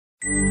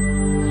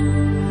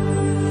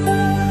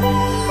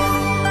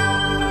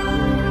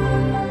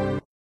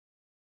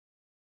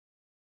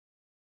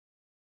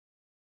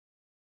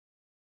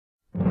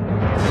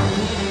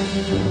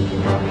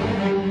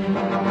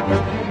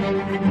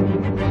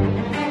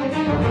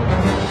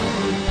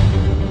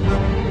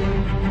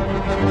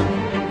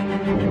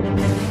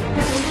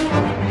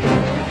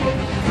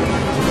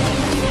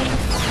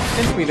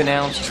we've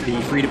announced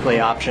the free-to-play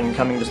option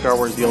coming to Star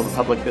Wars: The Old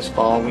Republic this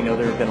fall, we know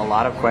there have been a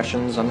lot of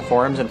questions on the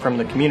forums and from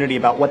the community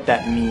about what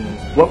that means.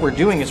 What we're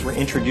doing is we're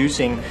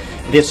introducing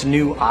this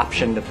new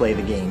option to play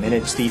the game, and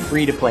it's the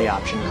free-to-play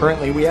option.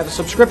 Currently, we have a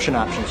subscription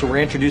option, so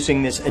we're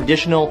introducing this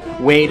additional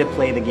way to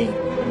play the game.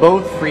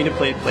 Both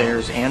free-to-play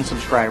players and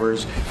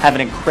subscribers have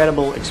an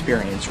incredible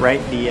experience, right?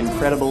 The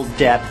incredible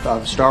depth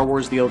of Star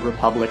Wars: The Old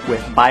Republic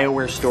with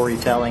BioWare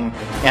storytelling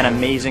and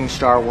amazing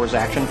Star Wars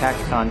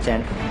action-packed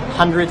content,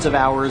 hundreds of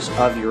hours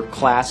of your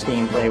class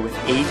gameplay with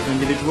 8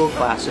 individual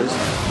classes.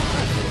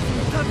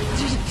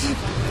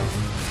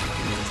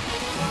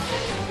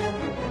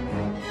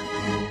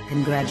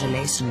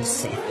 Congratulations,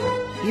 Sith.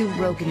 You've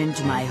broken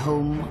into my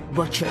home,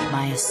 butchered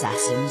my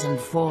assassins, and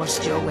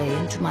forced your way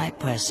into my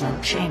personal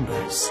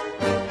chambers.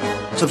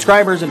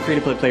 Subscribers and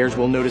free-to-play players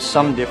will notice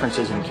some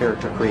differences in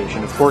character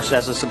creation. Of course,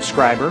 as a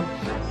subscriber,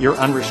 you're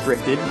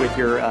unrestricted with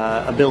your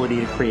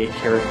ability to create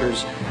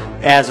characters.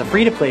 As a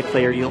free-to-play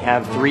player, you'll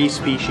have 3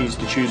 species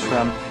to choose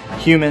from: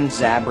 human,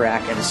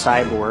 Zabrak, and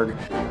cyborg.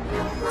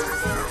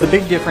 The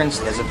big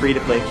difference as a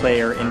free-to-play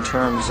player in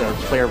terms of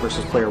player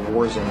versus player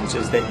war zones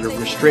is that you're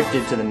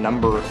restricted to the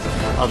number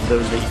of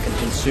those that you can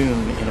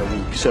consume in a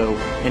week. So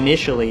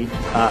initially,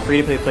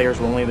 free-to-play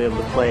players will only be able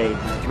to play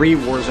 3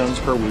 war zones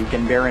per week,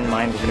 and bear in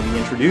mind we're going to be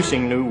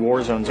introducing new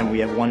war zones, and we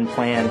have one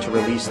plan to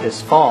release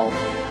this fall.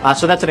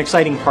 So that's an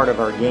exciting part of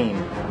our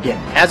game. Again,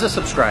 as a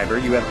subscriber,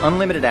 you have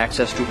unlimited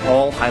access to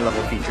all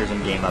high-level features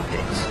and game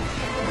updates.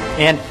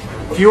 And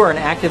if you are an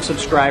active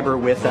subscriber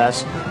with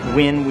us,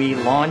 when we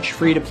launch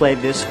free-to-play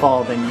this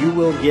fall, then you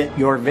will get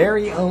your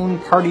very own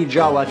Party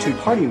Jawa to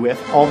party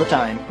with all the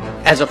time.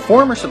 As a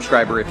former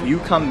subscriber, if you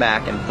come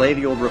back and play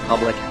the Old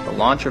Republic at the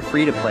launch of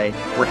free-to-play,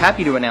 we're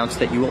happy to announce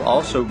that you will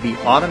also be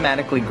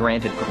automatically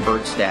granted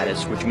preferred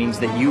status, which means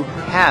that you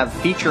have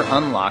feature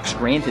unlocks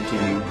granted to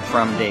you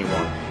from day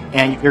one.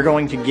 And you're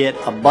going to get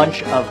a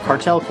bunch of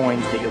cartel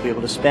coins that you'll be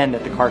able to spend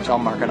at the cartel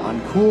market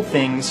on cool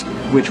things,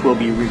 which we'll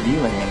be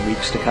revealing in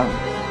weeks to come.